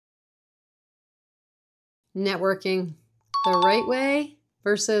Networking the right way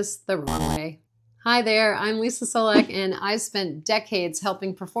versus the wrong way. Hi there, I'm Leesa Csolak, and I've spent decades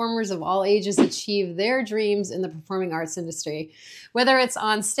helping performers of all ages achieve their dreams in the performing arts industry. Whether it's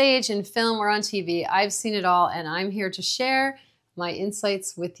on stage, in film, or on TV, I've seen it all, and I'm here to share my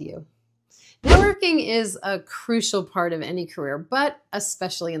insights with you. Networking is a crucial part of any career, but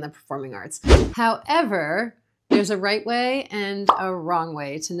especially in the performing arts. However, there's a right way and a wrong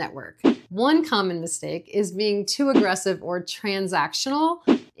way to network. One common mistake is being too aggressive or transactional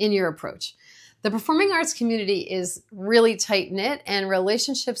in your approach. The performing arts community is really tight-knit, and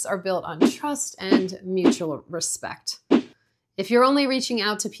relationships are built on trust and mutual respect. If you're only reaching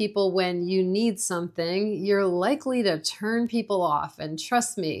out to people when you need something, you're likely to turn people off. And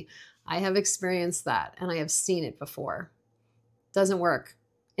trust me, I have experienced that, and I have seen it before. Doesn't work.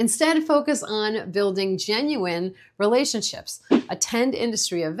 Instead, focus on building genuine relationships. Attend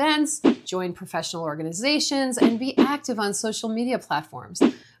industry events, join professional organizations, and be active on social media platforms.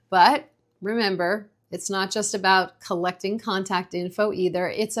 But remember, it's not just about collecting contact info either.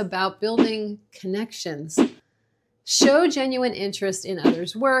 It's about building connections. Show genuine interest in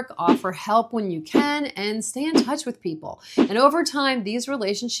others' work, offer help when you can, and stay in touch with people. And over time, these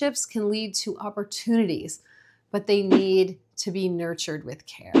relationships can lead to opportunities, but they need to be nurtured with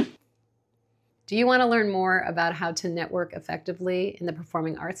care. Do you want to learn more about how to network effectively in the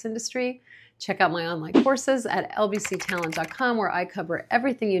performing arts industry? Check out my online courses at lbctalent.com, where I cover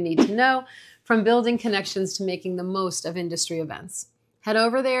everything you need to know, from building connections to making the most of industry events. Head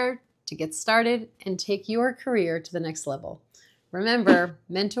over there to get started and take your career to the next level. Remember,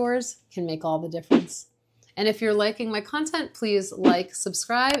 mentors can make all the difference. And if you're liking my content, please like,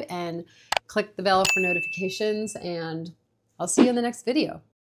 subscribe, and click the bell for notifications, and I'll see you in the next video.